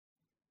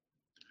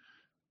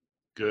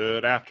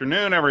Good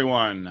afternoon,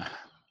 everyone.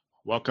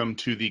 Welcome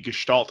to the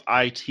Gestalt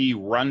IT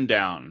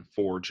Rundown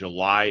for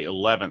July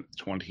 11th,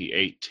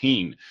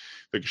 2018.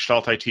 The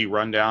Gestalt IT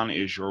Rundown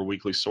is your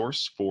weekly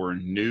source for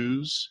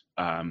news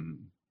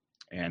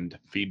and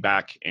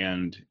feedback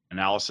and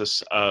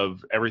analysis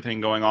of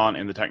everything going on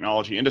in the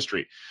technology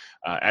industry.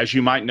 As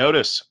you might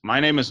notice,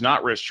 my name is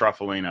not Rich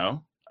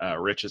Truffalino.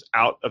 Rich is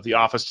out of the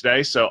office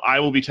today, so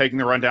I will be taking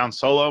the rundown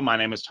solo. My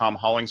name is Tom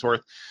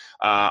Hollingsworth.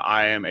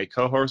 I am a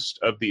co-host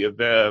of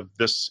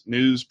this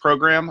news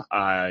program.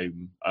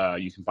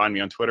 You can find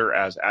me on Twitter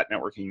as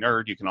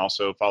 @NetworkingNerd. You can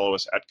also follow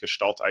us at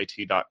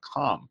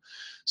gestaltit.com.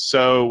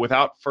 So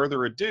without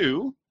further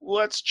ado,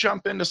 let's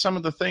jump into some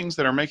of the things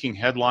that are making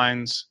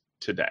headlines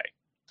today.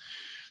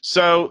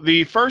 So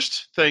the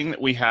first thing that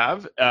we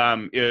have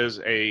is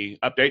an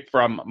update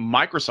from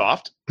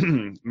Microsoft.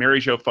 Mary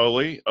Jo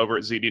Foley over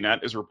at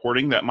ZDNet is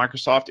reporting that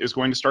Microsoft is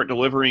going to start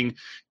delivering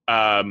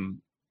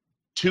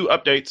 2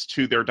 updates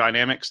to their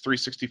Dynamics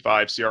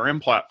 365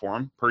 CRM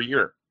platform per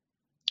year.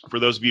 For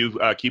those of you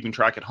keeping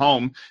track at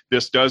home,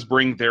 this does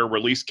bring their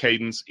release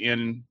cadence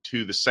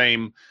into the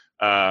same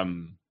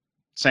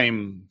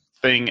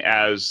thing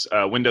as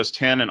Windows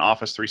 10 and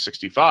Office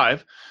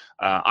 365.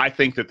 I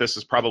think that this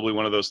is probably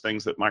one of those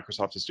things that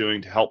Microsoft is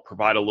doing to help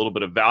provide a little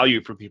bit of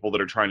value for people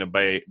that are trying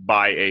to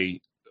buy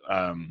a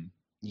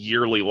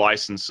yearly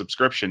license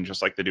subscription,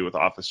 just like they do with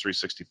Office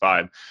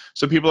 365.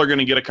 So people are going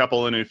to get a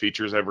couple of new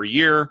features every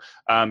year.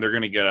 They're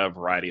going to get a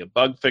variety of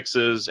bug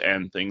fixes,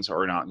 and things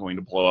are not going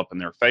to blow up in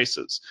their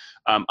faces.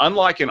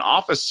 Unlike an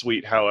Office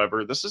suite,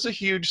 however, this is a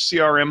huge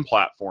CRM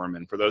platform.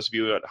 And for those of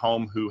you at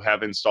home who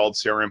have installed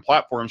CRM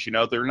platforms, you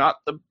know they're not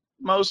the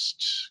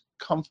most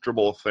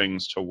comfortable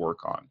things to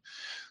work on.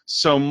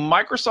 So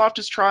Microsoft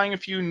is trying a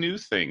few new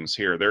things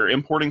here. They're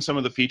importing some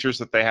of the features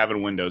that they have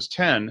in Windows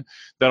 10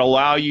 that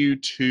allow you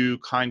to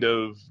kind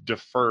of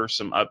defer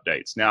some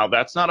updates. Now,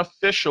 that's not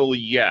official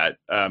yet.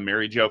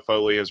 Mary Jo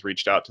Foley has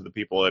reached out to the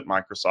people at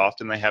Microsoft,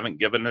 and they haven't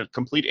given a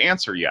complete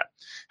answer yet.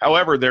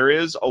 However, there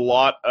is a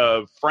lot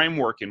of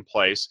framework in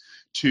place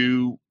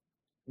to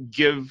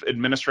give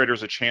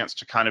administrators a chance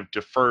to kind of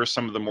defer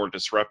some of the more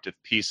disruptive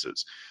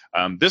pieces.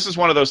 This is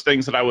one of those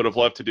things that I would have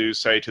loved to do,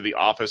 say, to the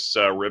Office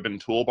ribbon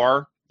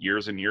toolbar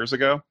years and years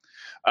ago.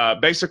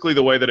 Basically,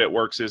 the way that it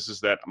works is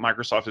that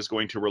Microsoft is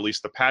going to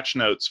release the patch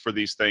notes for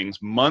these things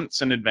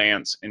months in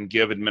advance and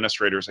give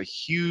administrators a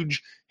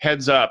huge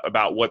heads up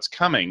about what's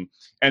coming,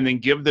 and then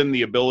give them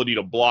the ability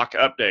to block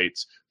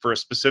updates for a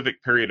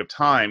specific period of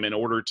time in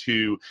order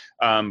to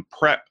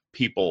prep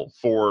people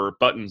for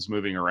buttons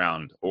moving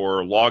around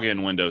or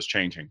login windows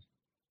changing.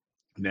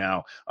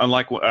 Now,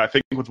 unlike I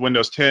think with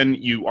Windows 10,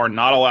 you are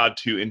not allowed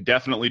to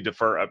indefinitely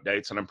defer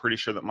updates, and I'm pretty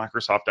sure that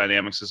Microsoft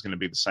Dynamics is going to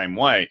be the same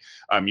way.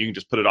 You can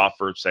just put it off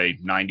for, say,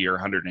 90 or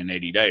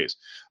 180 days.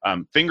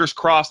 Fingers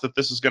crossed that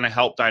this is going to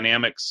help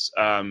Dynamics,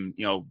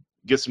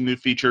 get some new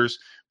features,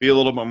 be a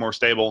little bit more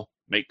stable,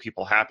 make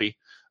people happy.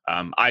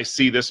 I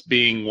see this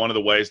being one of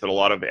the ways that a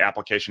lot of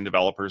application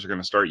developers are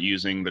going to start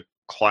using the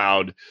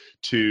cloud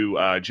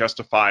to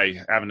justify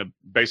having to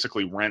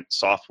basically rent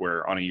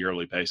software on a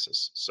yearly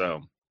basis.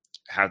 So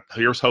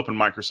here's hoping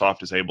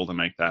Microsoft is able to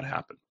make that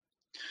happen.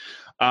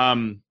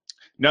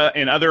 Now,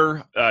 in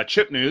other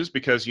chip news,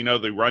 because you know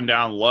the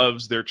Rundown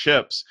loves their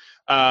chips,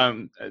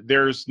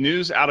 there's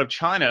news out of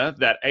China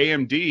that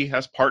AMD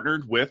has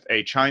partnered with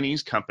a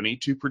Chinese company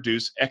to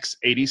produce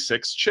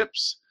x86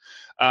 chips.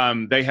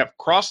 They have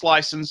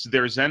cross-licensed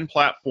their Zen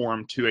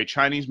platform to a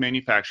Chinese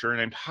manufacturer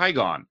named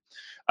Hygon.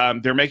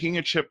 They're making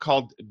a chip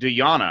called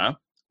Diana,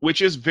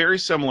 which is very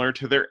similar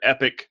to their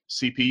EPYC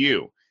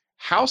CPU.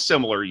 How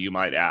similar, you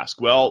might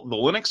ask? Well, the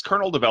Linux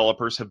kernel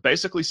developers have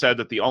basically said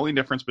that the only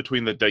difference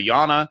between the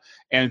Diana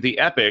and the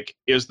EPYC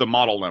is the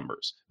model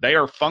numbers. They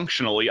are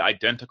functionally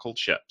identical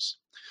chips.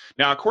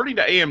 Now, according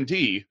to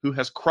AMD, who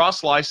has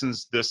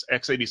cross-licensed this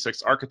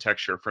x86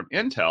 architecture from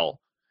Intel,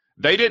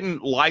 they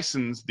didn't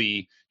license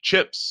the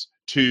chips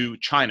to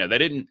China. They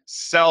didn't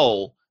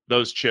sell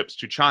those chips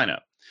to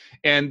China.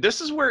 And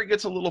this is where it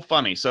gets a little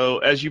funny. So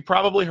as you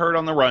probably heard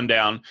on the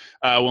rundown,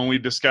 when we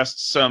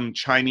discussed some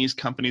Chinese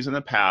companies in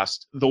the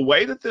past, the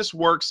way that this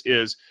works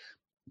is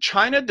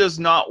China does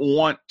not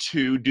want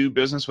to do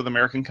business with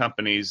American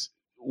companies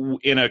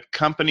in a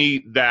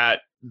company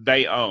that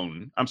they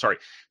own. I'm sorry.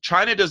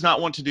 China does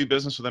not want to do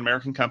business with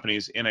American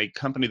companies in a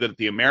company that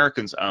the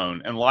Americans own.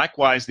 And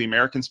likewise, the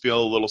Americans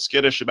feel a little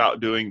skittish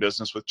about doing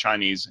business with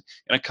Chinese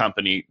in a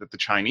company that the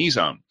Chinese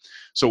own.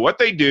 So what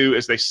they do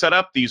is they set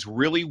up these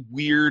really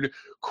weird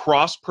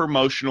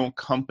cross-promotional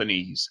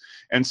companies.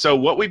 And so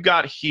what we've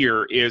got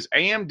here is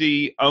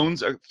AMD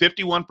owns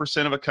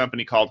 51% of a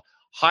company called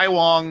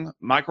Haiwang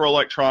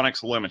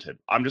Microelectronics Limited.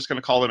 I'm just going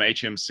to call them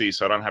HMC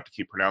so I don't have to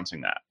keep pronouncing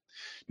that.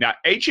 Now,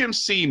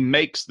 HMC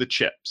makes the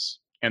chips,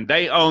 and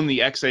they own the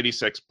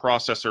x86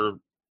 processor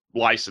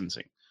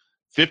licensing.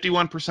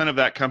 51% of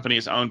that company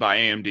is owned by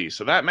AMD.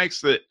 So that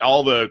makes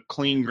all the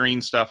clean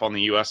green stuff on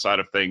the U.S. side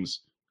of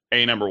things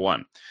number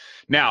one.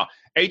 Now,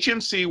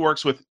 HMC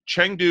works with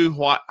Chengdu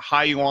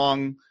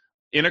Haiwang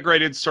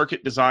Integrated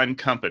Circuit Design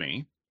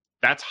Company,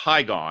 that's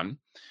Hygon,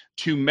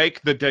 to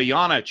make the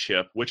Diana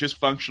chip, which is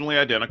functionally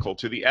identical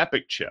to the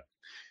EPIC chip.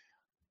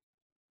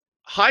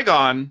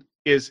 Hygon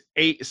is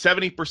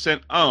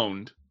 70%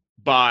 owned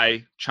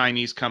by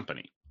Chinese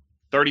company.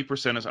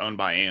 30% is owned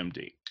by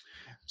AMD.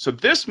 So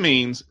this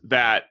means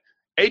that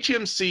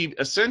HMC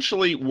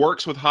essentially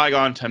works with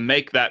Hygon to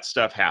make that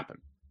stuff happen.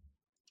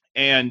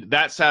 And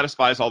that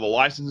satisfies all the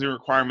licensing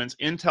requirements.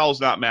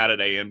 Intel's not mad at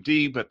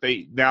AMD, but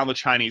now the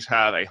Chinese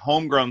have a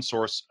homegrown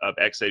source of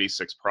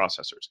x86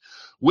 processors,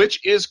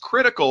 which is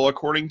critical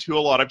according to a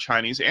lot of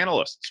Chinese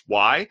analysts.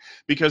 Why?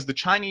 Because the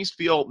Chinese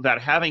feel that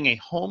having a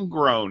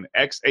homegrown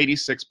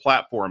x86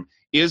 platform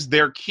is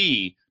their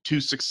key to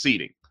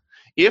succeeding.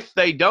 If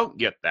they don't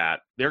get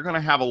that, they're going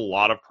to have a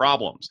lot of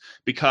problems,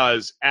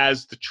 because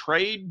as the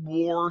trade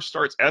war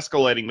starts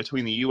escalating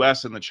between the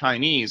U.S. and the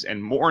Chinese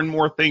and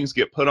more things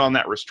get put on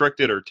that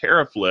restricted or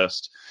tariff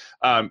list,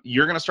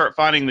 you're going to start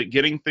finding that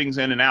getting things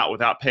in and out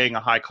without paying a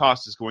high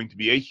cost is going to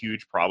be a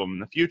huge problem in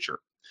the future.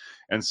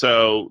 And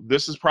so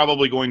this is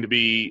probably going to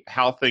be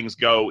how things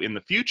go in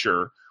the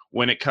future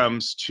when it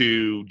comes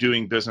to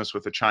doing business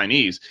with the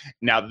Chinese.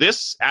 Now,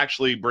 this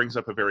actually brings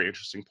up a very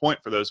interesting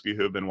point for those of you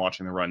who have been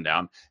watching the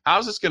rundown. How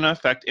is this going to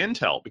affect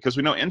Intel? Because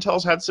we know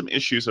Intel's had some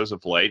issues as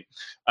of late.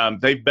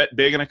 They've bet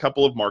big in a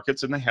couple of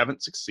markets and they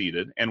haven't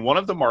succeeded. And one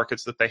of the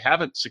markets that they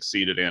haven't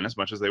succeeded in as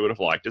much as they would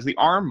have liked is the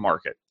ARM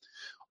market.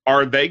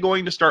 Are they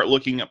going to start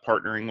looking at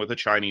partnering with a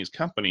Chinese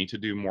company to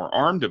do more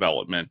ARM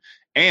development?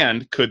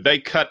 And could they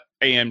cut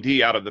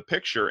AMD out of the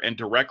picture and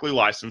directly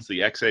license the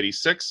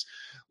x86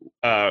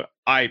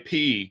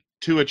 IP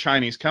to a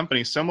Chinese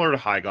company similar to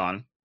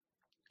Hygon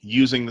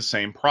using the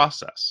same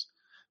process?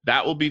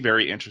 That will be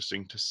very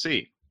interesting to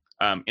see.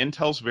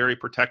 Intel's very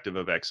protective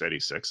of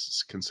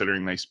x86,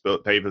 considering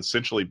they've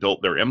essentially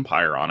built their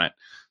empire on it.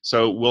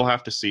 So we'll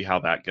have to see how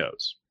that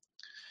goes.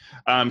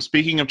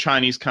 Speaking of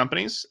Chinese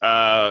companies,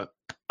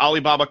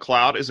 Alibaba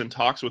Cloud is in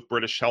talks with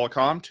British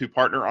Telecom to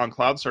partner on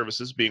cloud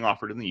services being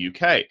offered in the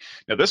UK.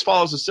 Now, this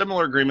follows a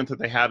similar agreement that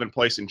they have in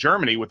place in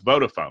Germany with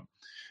Vodafone.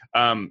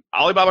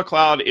 Alibaba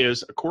Cloud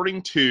is,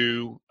 according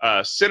to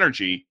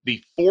Synergy,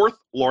 the fourth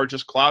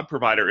largest cloud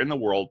provider in the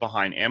world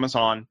behind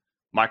Amazon,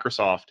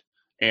 Microsoft,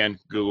 and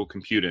Google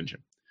Compute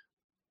Engine.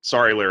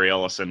 Sorry, Larry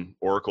Ellison,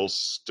 Oracle's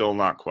still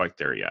not quite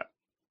there yet.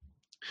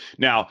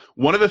 Now,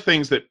 one of the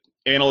things that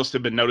analysts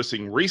have been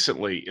noticing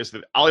recently is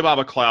that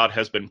Alibaba Cloud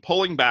has been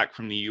pulling back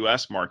from the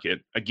U.S.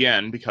 market,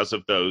 again, because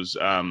of those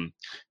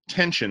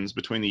tensions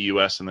between the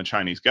U.S. and the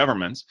Chinese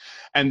governments,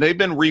 and they've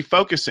been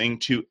refocusing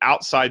to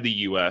outside the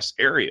U.S.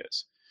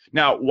 areas.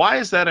 Now, why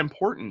is that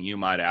important, you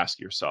might ask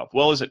yourself?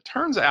 Well, as it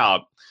turns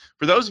out,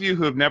 for those of you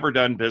who have never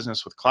done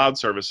business with cloud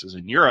services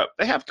in Europe,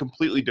 they have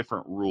completely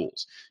different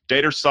rules.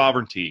 Data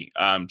sovereignty,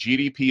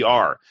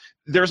 GDPR.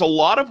 There's a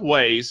lot of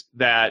ways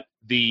that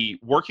the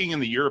working in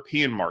the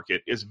European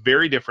market is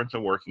very different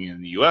than working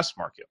in the US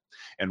market.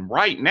 And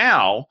right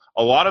now,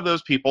 a lot of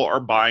those people are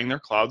buying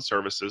their cloud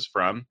services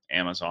from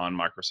Amazon,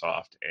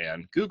 Microsoft,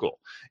 and Google.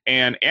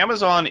 And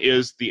Amazon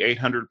is the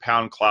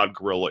 800-pound cloud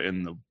gorilla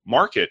in the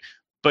market,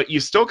 but you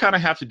still kind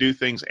of have to do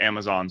things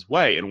Amazon's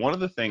way. And one of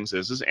the things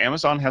is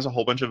Amazon has a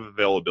whole bunch of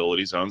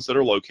availability zones that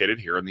are located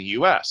here in the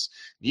US.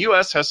 The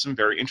US has some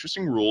very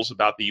interesting rules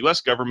about the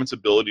US government's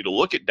ability to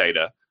look at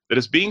data that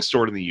is being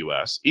stored in the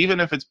U.S., even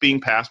if it's being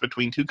passed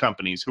between two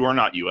companies who are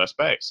not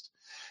U.S.-based.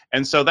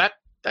 And so that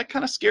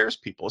kind of scares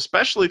people,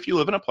 especially if you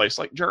live in a place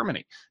like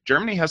Germany.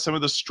 Germany has some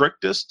of the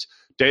strictest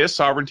data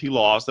sovereignty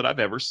laws that I've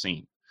ever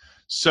seen.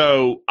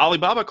 So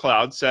Alibaba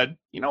Cloud said,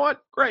 you know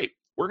what, great.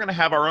 We're going to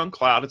have our own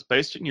cloud. It's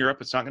based in Europe.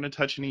 It's not going to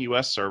touch any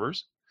U.S.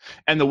 servers.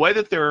 And the way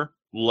that they're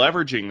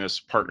leveraging this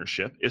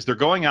partnership is they're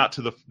going out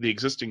to the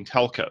existing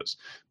telcos,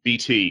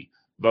 BT,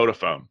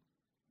 Vodafone.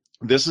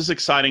 This is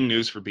exciting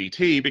news for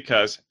BT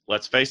because,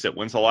 let's face it,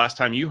 when's the last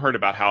time you heard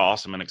about how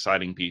awesome and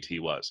exciting BT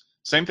was?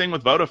 Same thing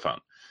with Vodafone.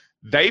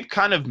 They've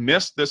kind of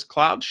missed this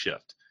cloud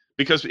shift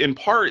because, in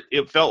part,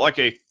 it felt like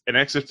an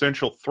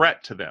existential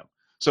threat to them.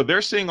 So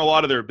they're seeing a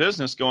lot of their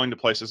business going to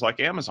places like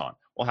Amazon.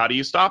 Well, how do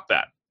you stop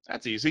that?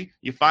 That's easy.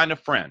 You find a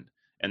friend.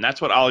 And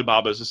that's what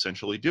Alibaba is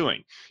essentially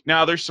doing.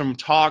 Now, there's some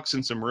talks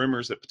and some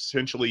rumors that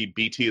potentially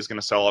BT is going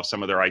to sell off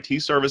some of their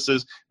IT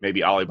services.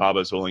 Maybe Alibaba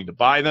is willing to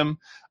buy them.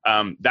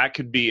 That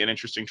could be an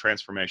interesting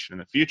transformation in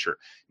the future.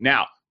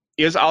 Now,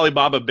 is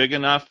Alibaba big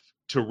enough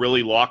to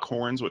really lock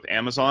horns with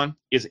Amazon?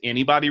 Is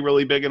anybody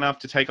really big enough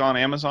to take on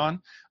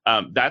Amazon?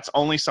 That's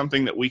only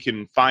something that we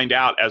can find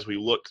out as we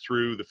look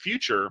through the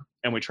future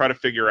and we try to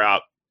figure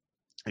out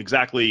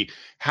exactly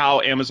how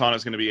Amazon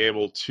is going to be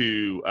able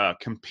to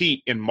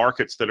compete in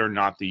markets that are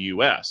not the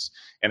U.S.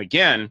 And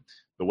again,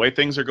 the way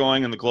things are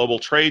going in the global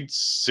trade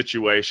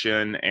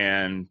situation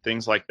and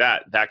things like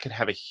that, that could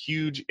have a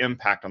huge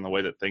impact on the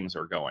way that things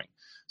are going.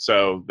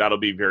 So that'll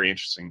be very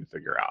interesting to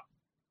figure out.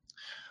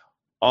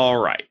 All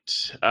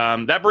right,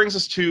 that brings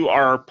us to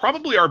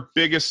probably our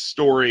biggest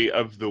story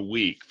of the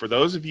week. For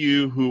those of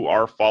you who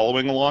are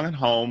following along at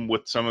home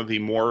with some of the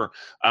more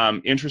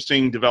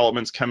interesting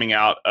developments coming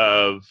out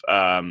of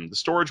the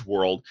storage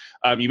world,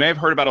 you may have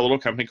heard about a little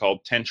company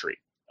called Tentree.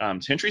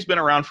 Tentry's been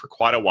around for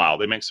quite a while.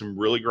 They make some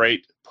really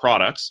great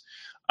products.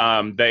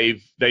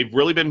 They've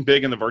really been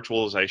big in the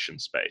virtualization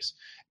space,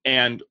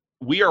 and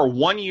we are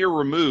 1 year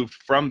removed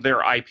from their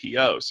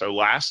IPO. So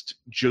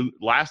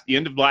the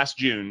end of last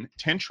June,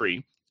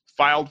 Tentry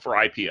filed for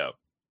IPO,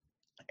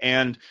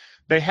 and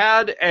they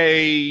had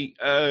a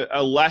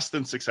less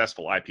than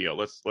successful IPO.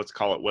 Let's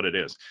call it what it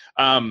is.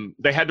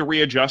 They had to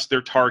readjust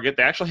their target.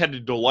 They actually had to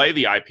delay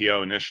the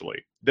IPO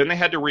initially. Then they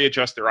had to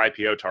readjust their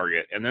IPO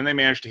target, and then they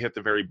managed to hit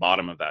the very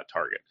bottom of that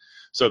target.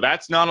 So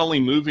that's not only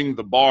moving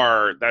the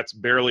bar, that's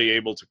barely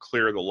able to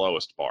clear the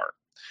lowest bar.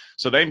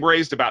 So they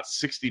raised about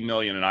 $60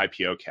 million in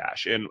IPO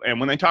cash. And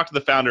when they talked to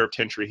the founder of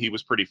Tentry, he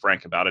was pretty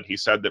frank about it. He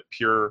said that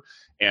Pure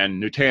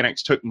and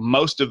Nutanix took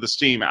most of the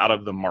steam out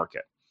of the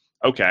market.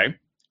 Okay,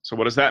 so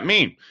what does that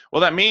mean?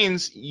 Well, that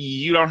means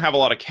you don't have a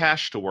lot of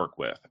cash to work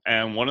with.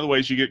 And one of the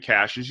ways you get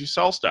cash is you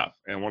sell stuff.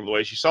 And one of the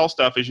ways you sell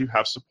stuff is you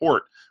have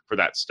support for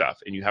that stuff.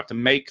 And you have to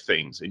make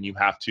things. And you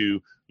have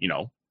to,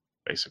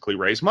 basically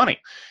raise money.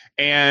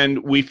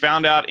 And we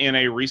found out in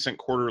a recent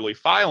quarterly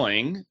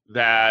filing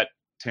that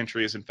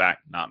Tentry is in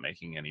fact not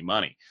making any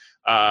money.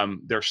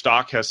 Their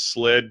stock has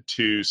slid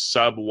to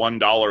sub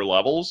 $1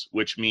 levels,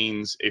 which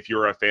means if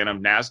you're a fan of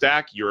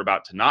NASDAQ, you're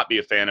about to not be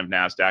a fan of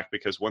NASDAQ,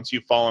 because once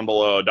you've fallen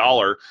below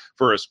 $1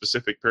 for a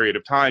specific period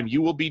of time,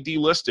 you will be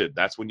delisted.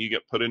 That's when you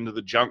get put into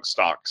the junk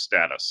stock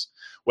status.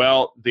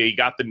 Well, they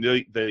got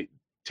the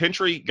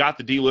Tentry got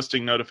the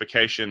delisting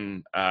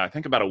notification, I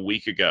think about a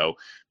week ago,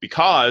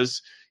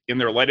 because in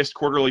their latest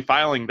quarterly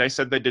filing, they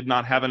said they did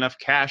not have enough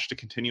cash to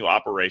continue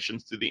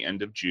operations through the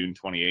end of June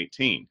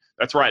 2018.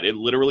 That's right. It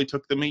literally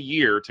took them a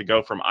year to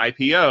go from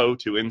IPO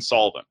to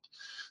insolvent.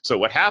 So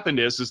what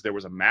happened is there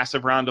was a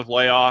massive round of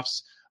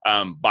layoffs.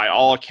 By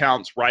all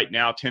accounts, right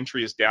now,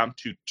 Tentry is down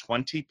to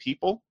 20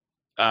 people,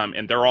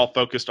 and they're all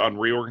focused on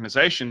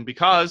reorganization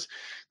because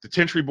the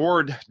Tentry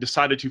board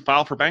decided to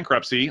file for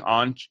bankruptcy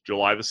on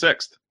July the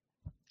 6th.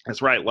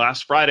 That's right.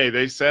 Last Friday,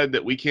 they said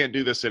that we can't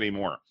do this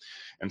anymore.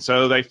 And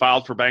so they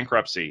filed for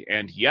bankruptcy.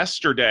 And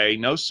yesterday,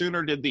 no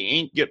sooner did the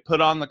ink get put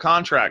on the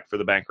contract for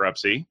the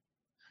bankruptcy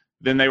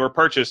than they were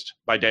purchased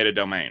by Data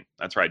Domain.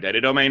 That's right.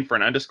 Data Domain, for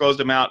an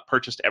undisclosed amount,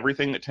 purchased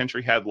everything that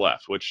Tentry had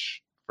left,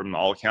 which from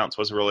all accounts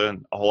was really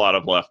a whole lot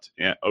of left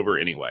over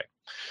anyway.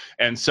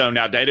 And so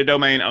now Data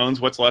Domain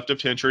owns what's left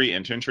of Tentry,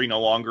 and Tentry no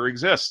longer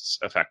exists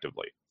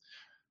effectively.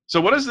 So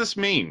what does this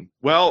mean?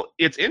 Well,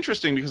 it's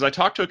interesting because I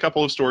talked to a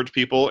couple of storage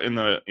people in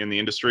the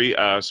industry,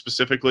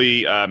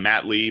 specifically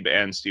Matt Lieb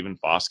and Stephen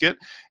Foskett,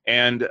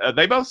 and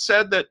they both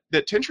said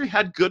that Tentry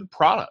had good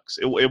products.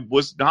 It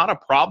was not a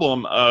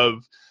problem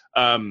of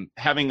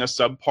having a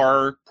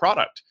subpar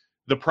product.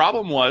 The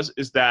problem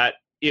is that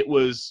it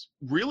was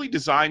really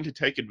designed to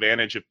take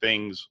advantage of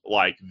things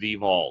like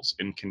vVols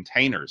and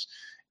containers.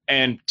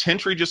 And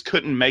Tentry just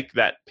couldn't make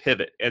that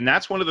pivot. And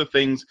that's one of the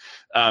things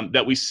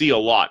that we see a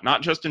lot,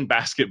 not just in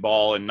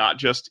basketball and not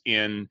just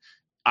in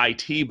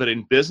IT, but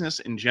in business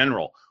in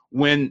general.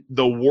 When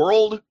the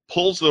world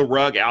pulls the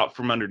rug out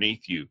from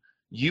underneath you,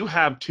 you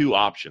have two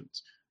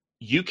options.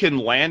 You can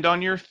land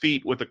on your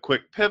feet with a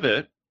quick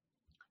pivot.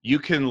 You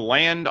can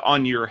land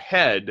on your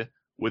head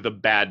with a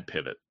bad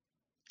pivot.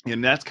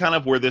 And that's kind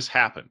of where this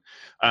happened.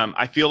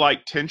 I feel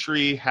like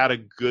Tentry had a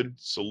good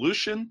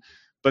solution,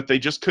 but they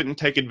just couldn't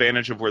take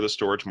advantage of where the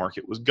storage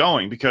market was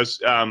going, because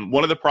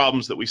one of the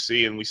problems that we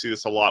see, and we see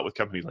this a lot with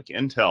companies like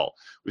Intel,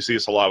 we see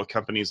this a lot with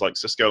companies like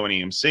Cisco and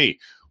EMC,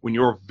 when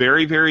you're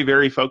very, very,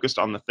 very focused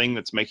on the thing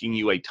that's making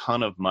you a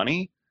ton of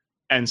money,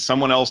 and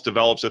someone else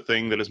develops a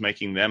thing that is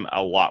making them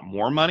a lot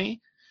more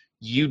money,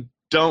 you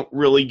don't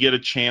really get a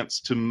chance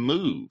to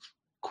move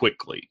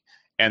quickly.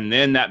 And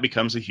then that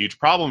becomes a huge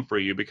problem for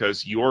you,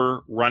 because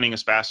you're running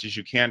as fast as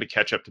you can to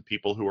catch up to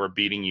people who are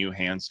beating you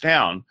hands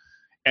down.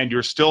 And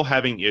you're still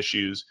having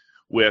issues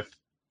with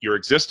your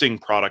existing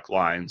product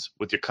lines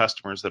with your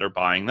customers that are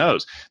buying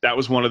those. That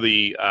was one of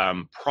the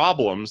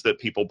problems that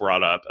people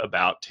brought up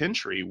about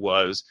Tentry,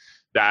 was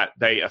that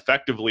they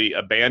effectively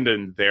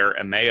abandoned their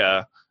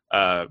EMEA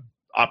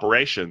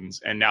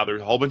operations, and now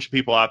there's a whole bunch of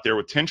people out there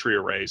with Tentry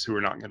arrays who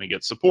are not going to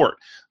get support.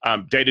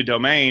 Data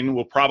Domain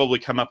will probably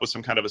come up with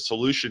some kind of a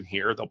solution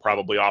here. They'll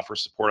probably offer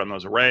support on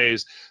those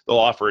arrays. They'll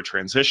offer a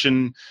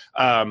transition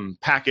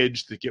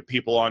package to get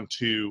people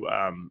onto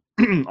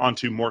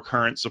onto more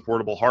current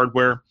supportable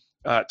hardware.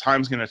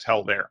 Time's going to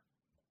tell there.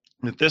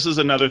 But this is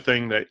another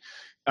thing that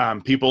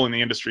people in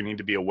the industry need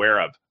to be aware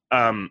of.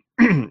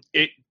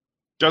 It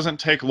doesn't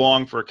take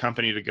long for a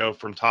company to go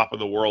from top of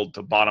the world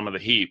to bottom of the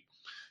heap.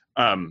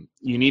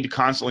 You need to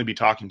constantly be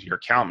talking to your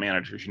account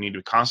managers. You need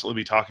to constantly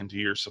be talking to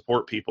your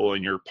support people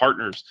and your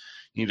partners.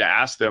 You need to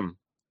ask them,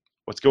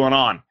 what's going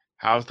on?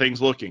 How are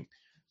things looking?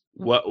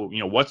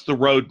 What's the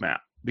roadmap?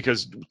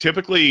 Because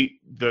typically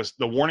the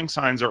warning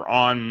signs are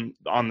on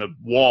the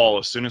wall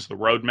as soon as the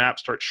roadmap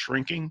starts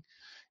shrinking,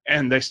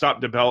 and they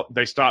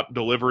stop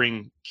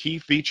delivering key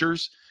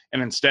features,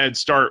 and instead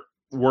start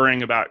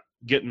worrying about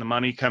getting the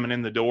money coming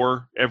in the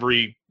door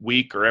every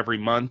week or every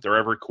month or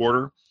every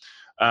quarter.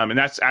 And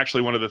that's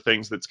actually one of the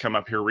things that's come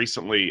up here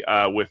recently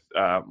with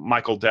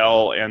Michael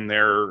Dell and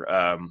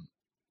their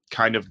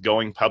kind of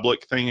going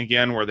public thing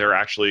again, where they're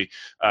actually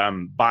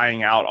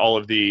buying out all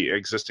of the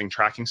existing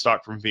tracking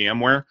stock from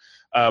VMware.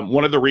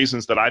 One of the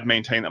reasons that I've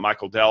maintained that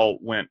Michael Dell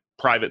went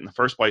private in the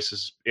first place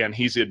is, and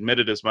he's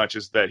admitted as much,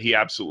 is that he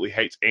absolutely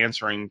hates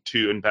answering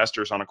to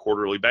investors on a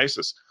quarterly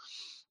basis.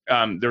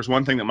 There's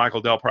one thing that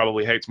Michael Dell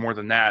probably hates more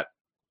than that,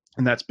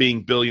 and that's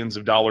being billions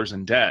of dollars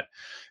in debt.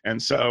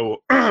 And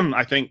so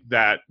I think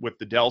that with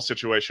the Dell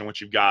situation,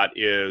 what you've got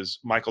is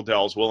Michael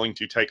Dell's willing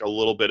to take a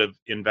little bit of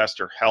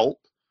investor help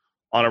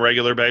on a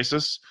regular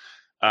basis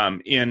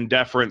in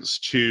deference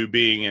to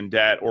being in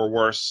debt, or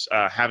worse,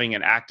 having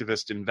an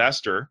activist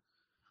investor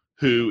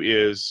who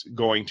is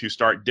going to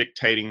start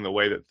dictating the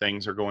way that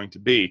things are going to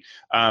be.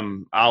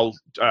 I'll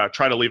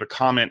try to leave a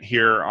comment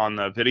here on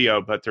the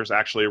video, but there's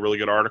actually a really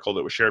good article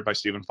that was shared by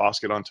Stephen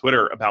Foskett on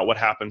Twitter about what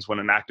happens when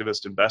an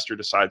activist investor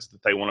decides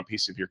that they want a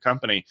piece of your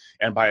company.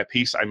 And by a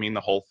piece, I mean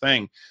the whole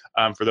thing.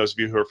 For those of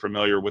you who are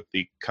familiar with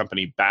the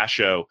company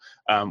Basho,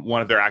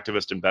 one of their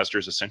activist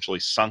investors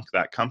essentially sunk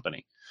that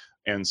company.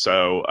 And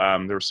so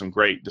there was some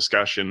great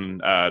discussion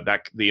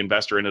that the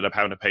investor ended up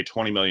having to pay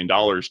 $20 million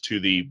to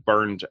the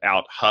burned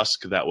out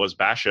husk that was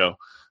Basho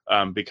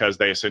because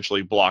they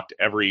essentially blocked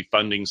every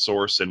funding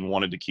source and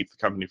wanted to keep the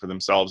company for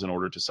themselves in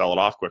order to sell it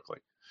off quickly.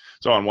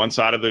 So on one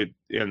side of it,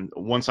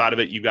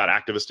 you've got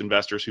activist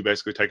investors who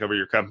basically take over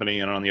your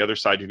company, and on the other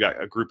side, you've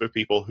got a group of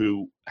people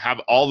who have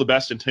all the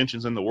best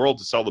intentions in the world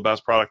to sell the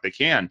best product they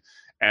can,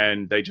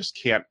 and they just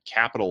can't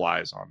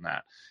capitalize on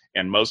that.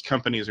 And most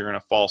companies are going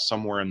to fall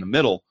somewhere in the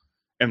middle.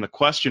 And the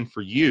question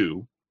for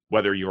you,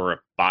 whether you're a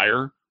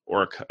buyer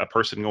or a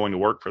person going to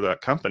work for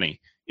that company,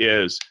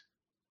 is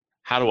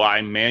how do I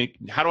make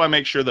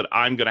sure that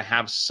I'm going to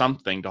have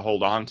something to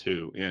hold on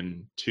to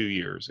in 2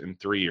 years, in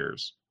 3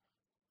 years?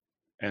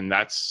 And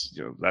that's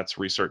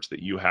research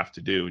that you have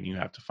to do and you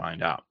have to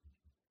find out.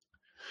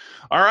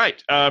 All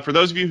right, for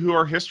those of you who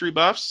are history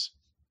buffs,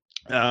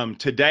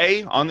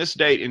 today, on this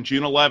date, in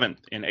June 11th,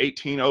 in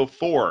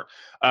 1804,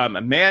 a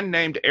man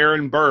named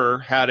Aaron Burr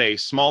had a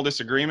small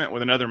disagreement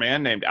with another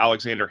man named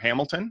Alexander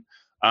Hamilton.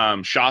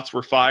 Shots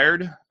were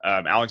fired.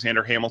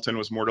 Alexander Hamilton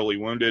was mortally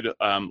wounded,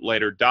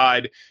 later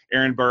died.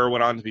 Aaron Burr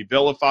went on to be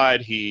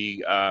vilified.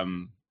 He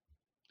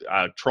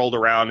trolled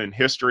around in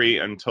history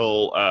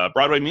until a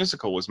Broadway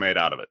musical was made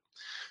out of it.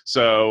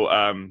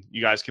 So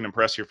you guys can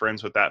impress your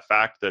friends with that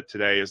fact, that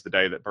today is the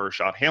day that Burr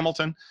shot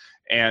Hamilton.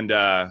 And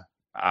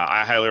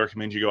I highly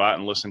recommend you go out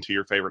and listen to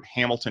your favorite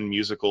Hamilton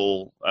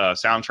musical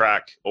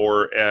soundtrack,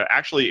 or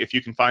actually, if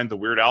you can find the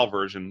Weird Al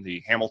version,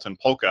 the Hamilton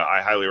Polka,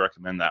 I highly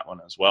recommend that one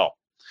as well.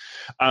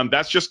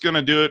 That's just going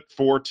to do it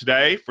for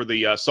today for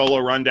the solo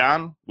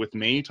rundown with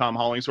me, Tom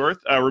Hollingsworth.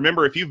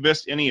 Remember, if you've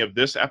missed any of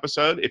this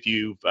episode, if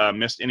you've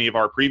missed any of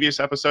our previous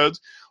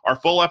episodes, our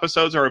full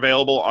episodes are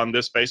available on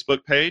this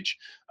Facebook page.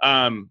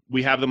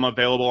 We have them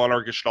available on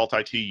our Gestalt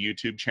IT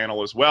YouTube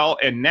channel as well.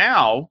 And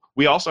now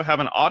we also have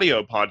an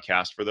audio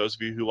podcast for those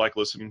of you who like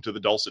listening to the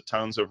dulcet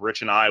tones of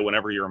Rich and I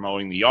whenever you're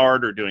mowing the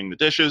yard or doing the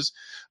dishes.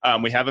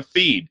 We have a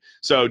feed.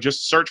 So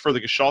just search for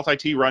the Gestalt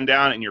IT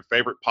Rundown in your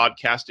favorite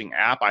podcasting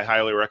app. I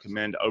highly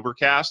recommend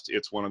Overcast.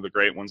 It's one of the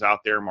great ones out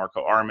there.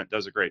 Marco Arment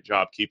does a great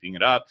job keeping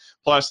it up.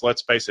 Plus,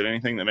 let's face it,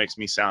 anything that makes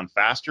me sound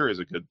faster is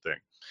a good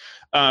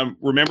thing.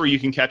 Remember, you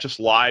can catch us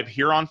live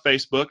here on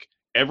Facebook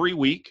every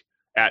week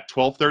at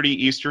 12:30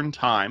 Eastern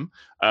Time.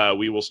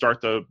 We will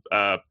start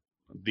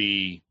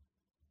the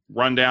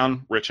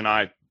rundown. Rich and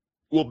I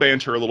will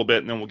banter a little bit,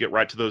 and then we'll get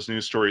right to those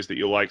news stories that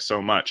you like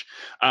so much.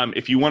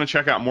 If you want to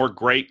check out more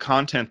great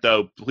content,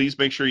 though, please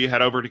make sure you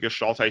head over to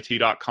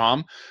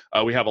gestaltit.com.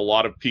 We have a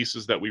lot of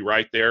pieces that we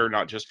write there,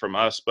 not just from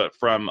us, but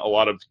from a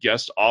lot of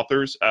guest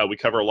authors. We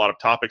cover a lot of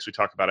topics. We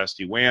talk about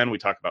SD-WAN. We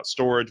talk about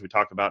storage. We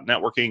talk about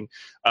networking.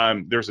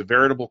 There's a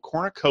veritable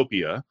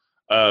cornucopia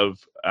of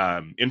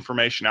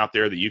information out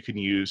there that you can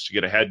use to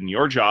get ahead in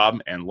your job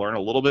and learn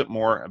a little bit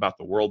more about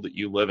the world that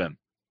you live in.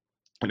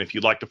 And if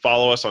you'd like to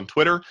follow us on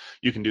Twitter,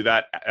 you can do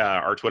that.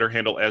 Our Twitter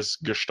handle is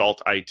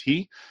Gestalt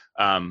IT.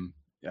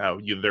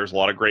 There's a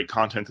lot of great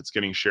content that's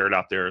getting shared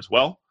out there as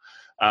well.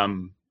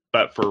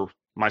 But for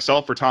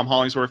myself, for Tom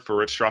Hollingsworth, for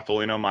Rich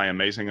Straffolino, my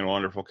amazing and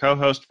wonderful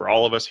co-host, for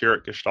all of us here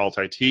at Gestalt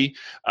IT,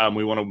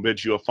 we want to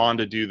bid you a fond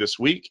adieu this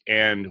week,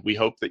 and we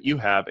hope that you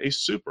have a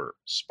super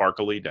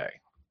sparkly day.